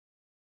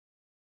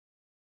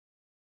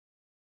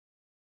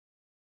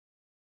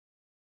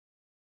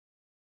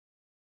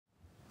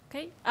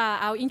Okay,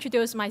 I'll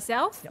introduce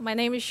myself. Yep. My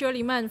name is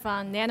Shirley Men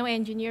from Nano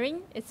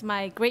Engineering. It's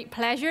my great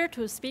pleasure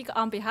to speak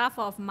on behalf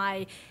of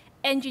my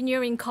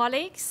engineering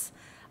colleagues.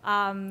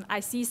 I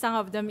see some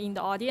of them in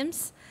the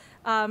audience.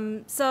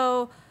 An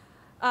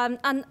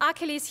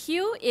Achilles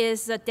heel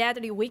is a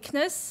deadly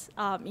weakness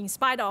in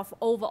spite of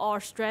overall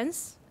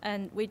strength,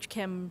 and which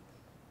can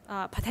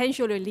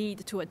potentially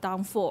lead to a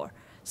downfall.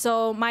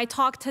 So my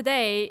talk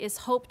today is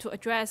hope to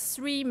address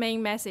three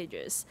main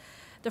messages.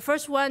 The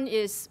first one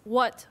is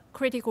what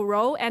critical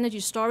role energy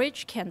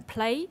storage can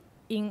play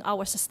in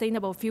our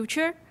sustainable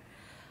future.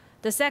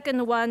 The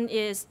second one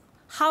is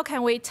how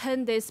can we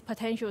turn this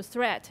potential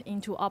threat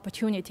into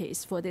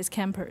opportunities for this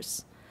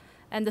campus.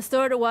 And the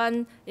third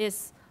one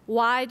is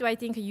why do I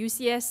think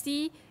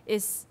UCSD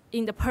is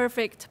in the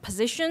perfect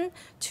position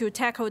to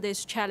tackle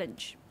this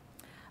challenge.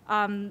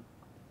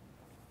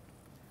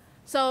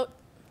 So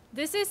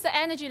this is the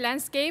energy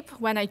landscape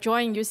when I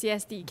joined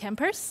UCSD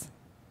campus.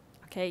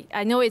 Okay,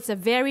 I know it's a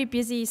very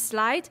busy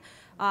slide.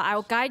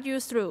 I'll guide you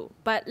through.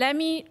 But let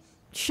me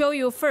show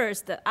you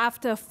first that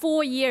after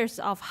 4 years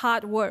of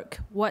hard work,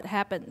 what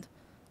happened.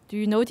 Do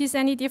you notice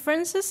any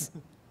differences?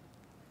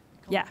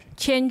 Yeah,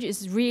 change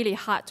is really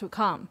hard to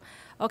come.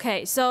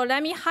 Okay, so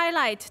let me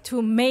highlight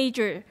two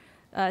major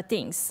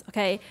things.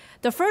 Okay,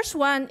 the first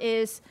one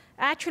is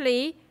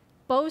actually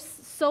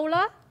both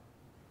solar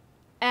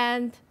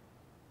and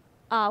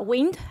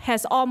wind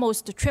has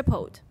almost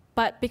tripled.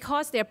 But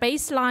because their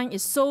baseline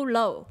is so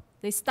low,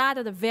 they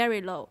started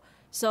very low.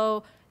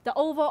 So the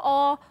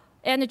overall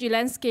energy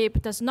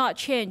landscape does not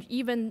change,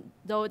 even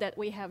though that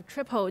we have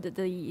tripled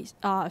the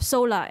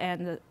solar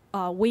and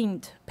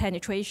wind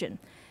penetration.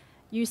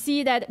 You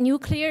see that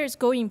nuclear is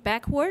going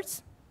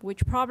backwards,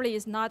 which probably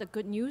is not a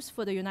good news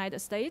for the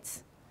United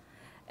States.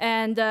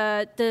 And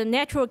the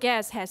natural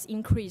gas has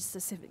increased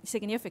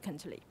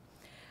significantly.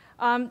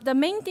 The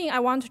main thing I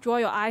want to draw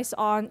your eyes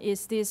on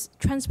is this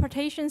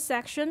transportation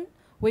section,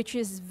 which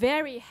is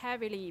very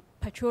heavily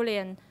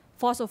petroleum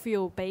fossil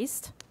fuel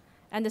based.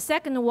 And the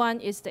second one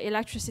is the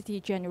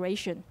electricity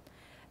generation.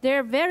 There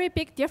are very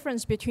big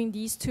difference between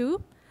these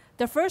two.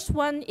 The first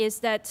one is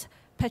that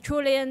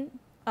petroleum,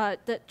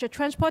 the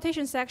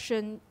transportation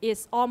section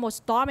is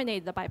almost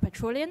dominated by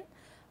petroleum,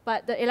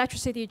 but the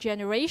electricity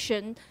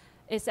generation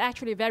is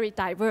actually very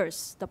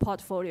diverse, the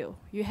portfolio.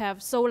 You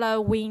have solar,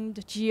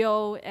 wind,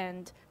 geo,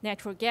 and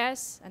natural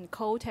gas, and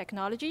coal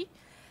technology.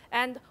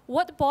 And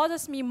what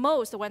bothers me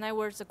most when I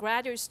was a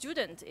graduate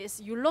student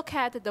is you look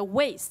at the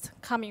waste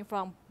coming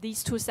from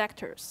these two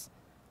sectors.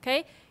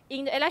 Okay?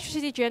 In the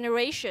electricity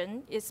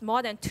generation, it's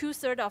more than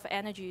 2/3 of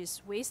energy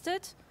is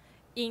wasted.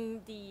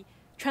 In the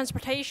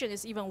transportation,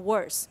 it's even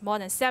worse. More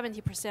than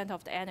 70%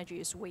 of the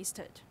energy is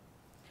wasted.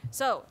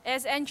 So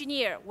as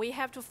engineer, we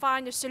have to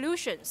find the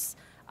solutions.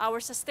 Our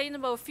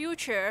sustainable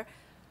future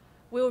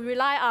will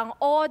rely on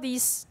all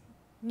these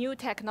new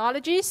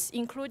technologies,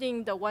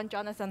 including the one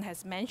Jonathan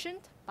has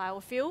mentioned,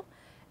 biofuel.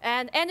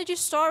 And energy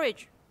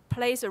storage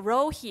plays a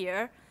role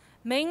here.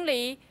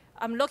 Mainly,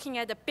 I'm looking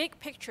at the big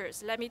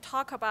pictures. Let me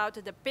talk about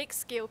the big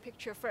scale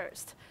picture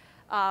first.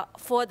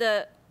 For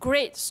the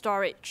grid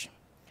storage.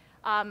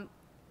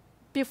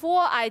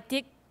 Before I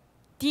dig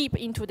deep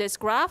into this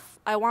graph,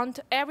 I want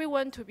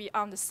everyone to be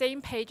on the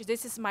same page.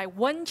 This is my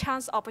one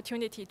chance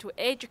opportunity to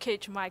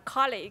educate my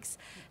colleagues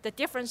the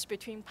difference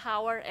between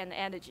power and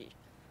energy.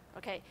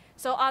 Okay,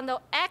 so on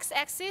the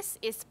x-axis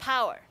is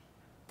power.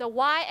 The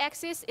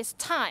y-axis is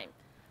time.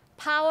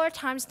 Power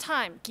times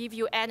time give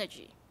you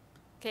energy.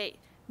 Okay,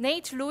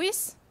 Nate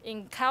Lewis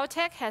in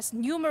Caltech has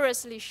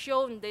numerously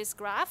shown this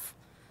graph,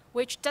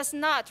 which does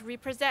not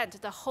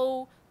represent the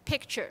whole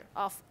picture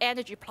of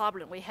energy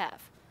problem we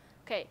have.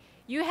 Okay,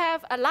 you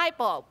have a light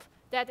bulb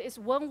that is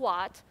 1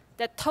 watt,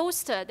 that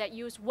toaster that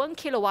use 1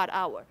 kilowatt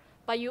hour,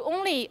 but you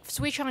only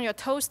switch on your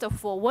toaster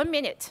for 1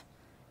 minute,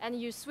 and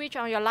you switch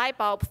on your light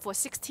bulb for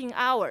 16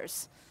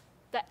 hours.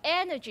 The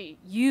energy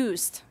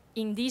used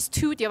in these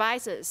two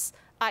devices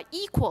are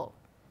equal,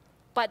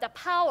 but the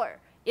power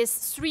is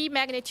 3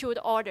 magnitude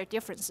order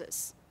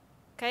differences.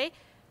 Okay?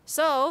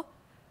 So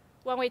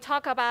when we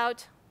talk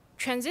about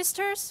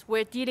transistors,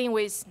 we're dealing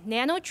with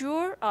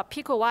nanojoule or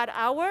picowatt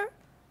hour.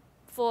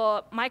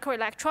 For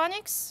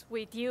microelectronics,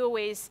 we deal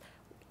with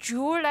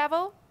joule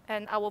level,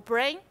 and our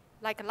brain,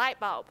 like a light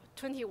bulb,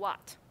 20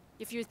 watt.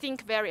 If you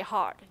think very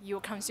hard, you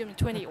consume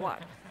 20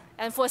 watt.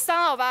 And for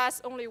some of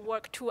us, only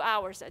work 2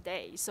 hours a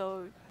day.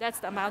 So that's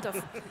the amount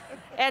of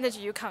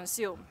energy you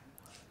consume.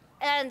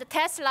 And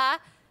Tesla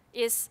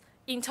is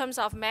in terms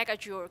of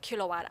megajoule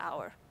kilowatt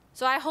hour.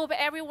 So I hope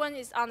everyone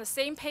is on the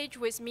same page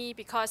with me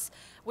because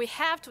we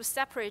have to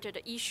separate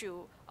the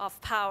issue of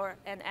power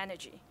and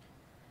energy.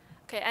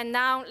 Okay, and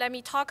now let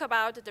me talk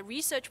about the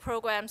research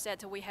programs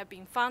that we have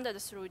been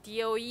funded through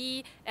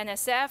DOE,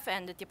 NSF,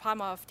 and the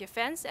Department of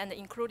Defense, and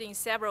including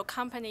several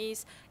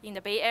companies in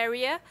the Bay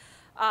Area.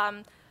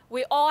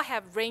 We all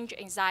have range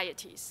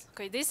anxieties.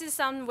 Okay, this is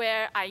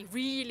somewhere I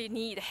really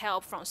need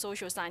help from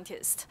social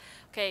scientists.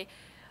 Okay,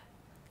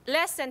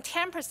 less than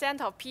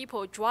 10% of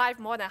people drive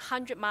more than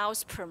 100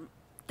 miles per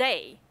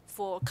day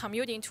for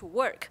commuting to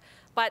work.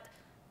 but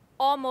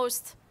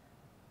almost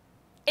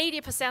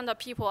 80% of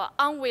people are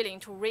unwilling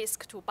to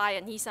risk to buy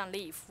a Nissan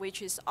Leaf,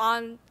 which is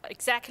on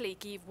exactly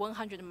give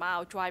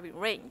 100-mile driving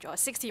range or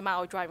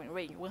 60-mile driving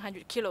range,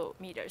 100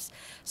 kilometers.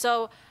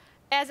 So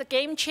as a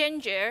game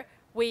changer,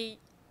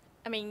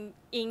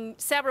 in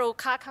several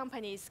car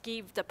companies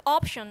give the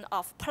option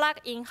of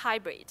plug-in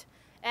hybrid.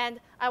 And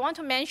I want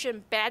to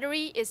mention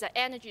battery is an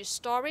energy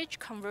storage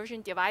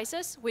conversion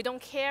devices. We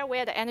don't care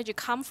where the energy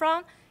comes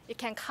from. It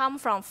can come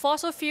from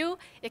fossil fuel.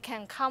 It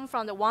can come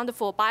from the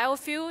wonderful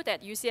biofuel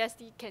that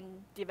UCSD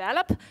can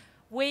develop.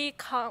 We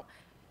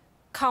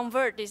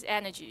convert this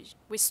energy.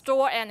 We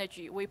store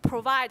energy. We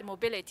provide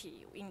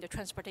mobility in the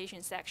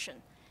transportation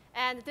section.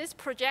 And this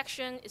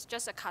projection is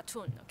just a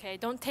cartoon, okay?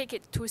 Don't take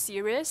it too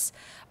serious.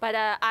 But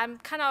I'm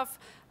kind of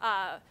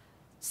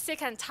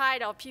sick and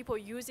tired of people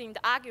using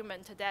the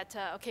argument that,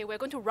 okay, we're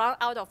going to run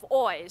out of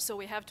oil, so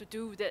we have to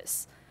do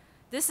this.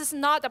 This is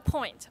not the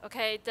point,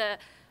 okay? The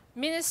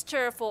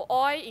Minister for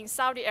Oil in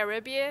Saudi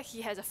Arabia,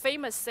 he has a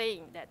famous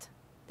saying that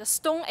the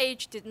Stone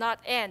Age did not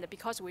end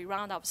because we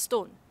ran out of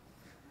stone.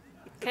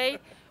 Okay?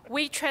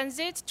 We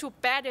transit to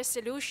better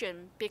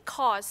solution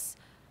because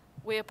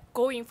we're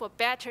going for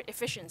better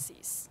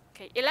efficiencies.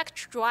 Okay?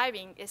 Electric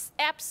driving is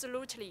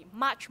absolutely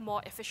much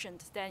more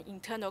efficient than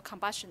internal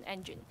combustion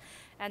engine.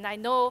 And I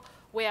know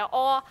we are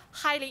all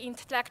highly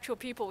intellectual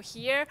people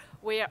here.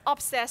 We are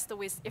obsessed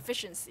with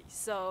efficiency.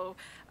 So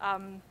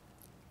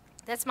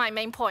that's my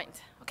main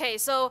point. Okay,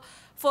 so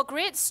for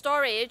grid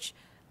storage,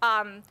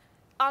 on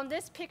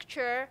this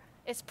picture,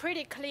 it's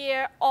pretty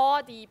clear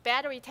all the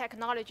battery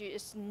technology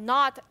is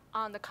not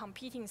on the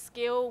competing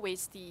scale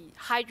with the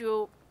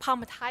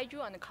pumped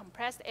hydro and the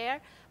compressed air,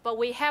 but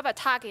we have a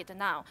target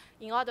now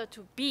in order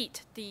to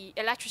beat the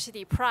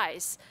electricity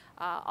price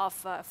of,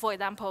 for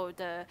example,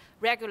 the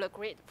regular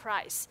grid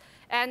price.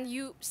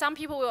 And some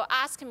people will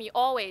ask me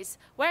always,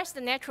 where's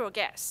the natural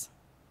gas?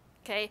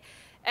 Okay,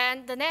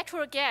 and the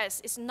natural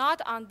gas is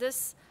not on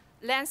this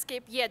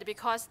landscape yet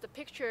because the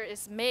picture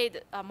is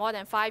made more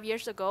than 5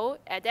 years ago.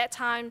 At that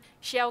time,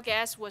 shale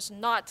gas was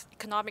not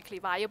economically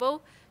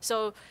viable.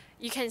 So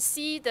you can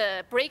see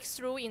the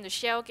breakthrough in the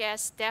shale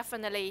gas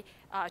definitely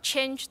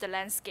changed the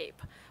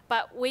landscape.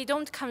 But we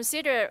don't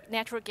consider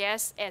natural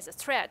gas as a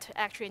threat.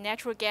 Actually,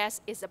 natural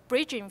gas is a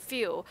bridging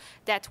fuel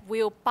that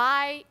will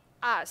buy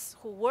us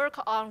who work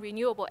on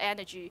renewable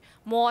energy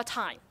more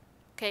time.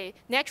 Okay,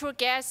 natural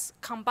gas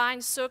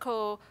combined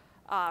cycle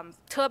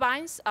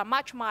turbines are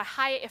much more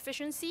higher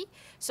efficiency,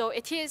 so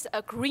it is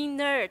a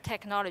greener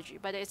technology,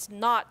 but it's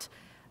not,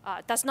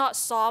 does not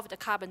solve the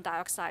carbon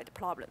dioxide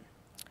problem.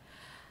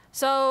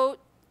 So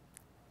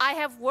I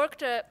have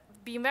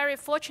been very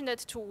fortunate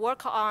to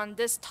work on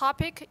this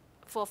topic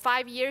for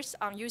 5 years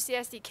on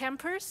UCSD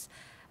campus,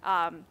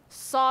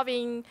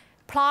 solving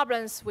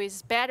problems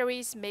with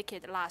batteries, make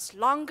it last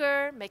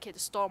longer, make it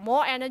store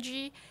more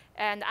energy,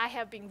 and I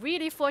have been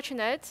really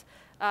fortunate.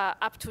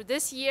 Up to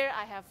this year,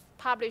 I have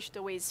published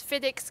with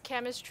physics,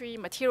 chemistry,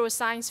 material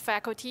science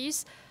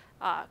faculties,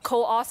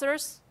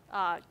 co-authors,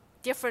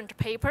 different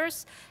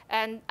papers.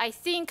 And I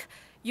think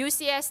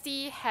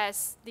UCSD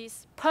has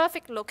this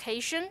perfect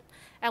location,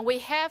 and we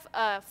have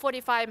a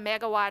 45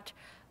 megawatt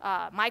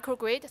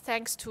microgrid,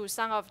 thanks to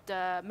some of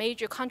the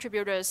major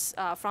contributors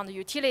from the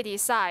utility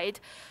side,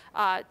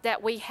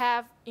 that we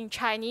have in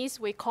Chinese,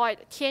 we call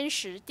it 天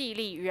时地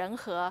利人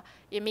和.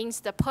 It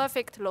means the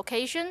perfect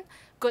location,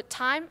 good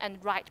time,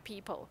 and right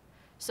people.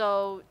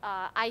 So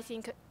I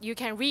think you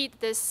can read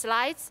these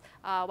slides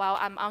while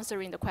I'm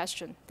answering the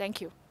question. Thank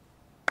you.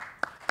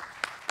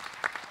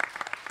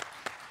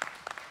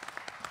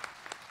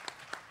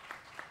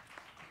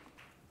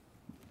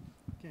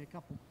 Okay, a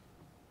couple.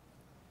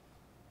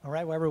 All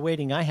right, while we're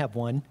waiting, I have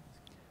one.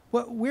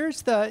 Well,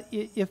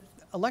 if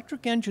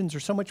electric engines are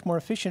so much more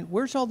efficient,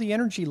 where's all the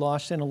energy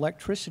loss in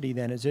electricity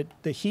then? Is it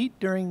the heat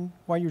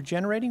while you're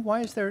generating? Why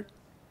is there?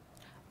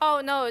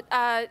 Oh, no.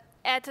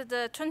 At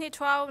the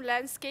 2012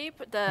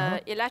 landscape,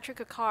 the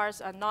electric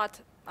cars are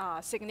not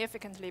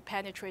significantly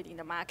penetrating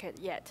the market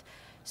yet.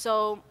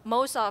 So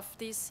most of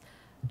these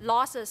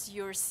losses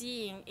you're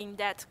seeing in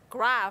that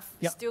graph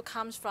still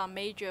comes from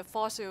major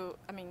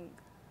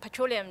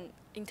petroleum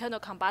internal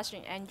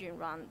combustion engine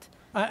run.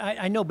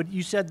 I know, but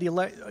you said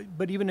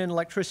but even in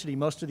electricity,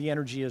 most of the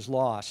energy is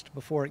lost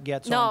before it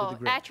gets onto the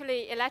grid. No,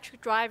 actually,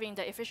 electric driving,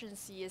 the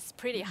efficiency is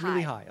pretty high.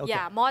 Really high, okay.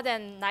 Yeah, more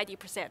than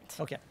 90%.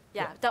 Okay.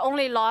 Yeah, the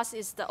only loss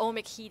is the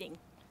ohmic heating.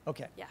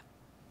 Okay. Yeah.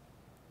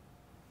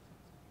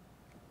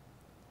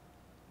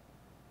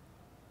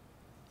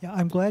 Yeah,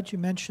 I'm glad you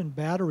mentioned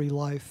battery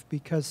life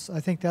because I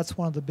think that's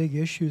one of the big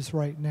issues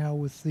right now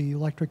with the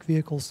electric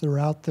vehicles that are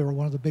out there,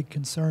 one of the big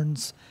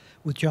concerns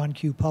with John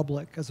Q.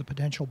 Public as a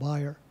potential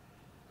buyer.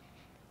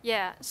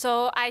 Yeah,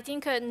 so I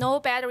think no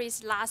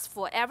batteries last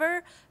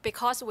forever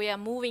because we are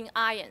moving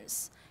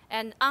ions.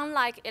 And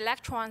unlike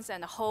electrons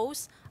and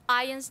holes,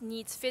 ions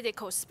need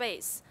physical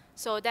space.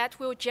 So that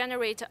will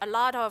generate a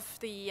lot of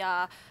the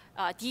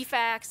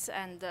defects,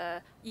 and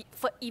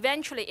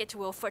eventually it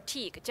will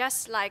fatigue.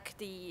 Just like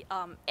the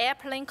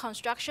airplane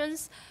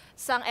constructions,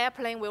 some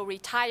airplane will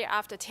retire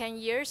after 10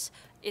 years.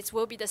 It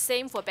will be the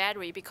same for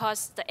battery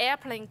because the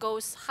airplane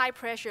goes high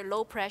pressure,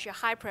 low pressure,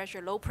 high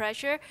pressure, low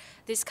pressure,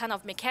 this kind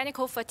of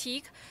mechanical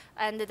fatigue,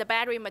 and the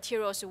battery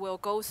materials will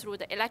go through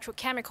the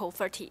electrochemical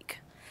fatigue.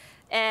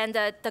 And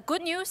the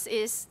good news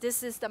is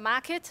this is the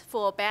market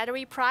for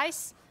battery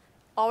price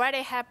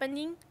already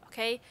happening,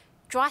 okay?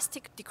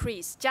 Drastic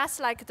decrease, just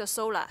like the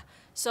solar.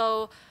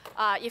 So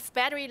if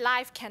battery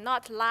life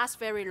cannot last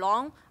very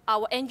long,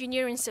 our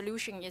engineering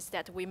solution is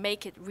that we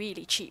make it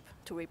really cheap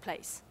to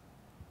replace.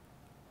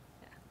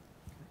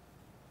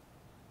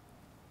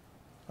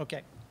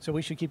 Okay, so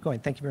we should keep going.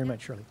 Thank you very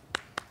much, Shirley.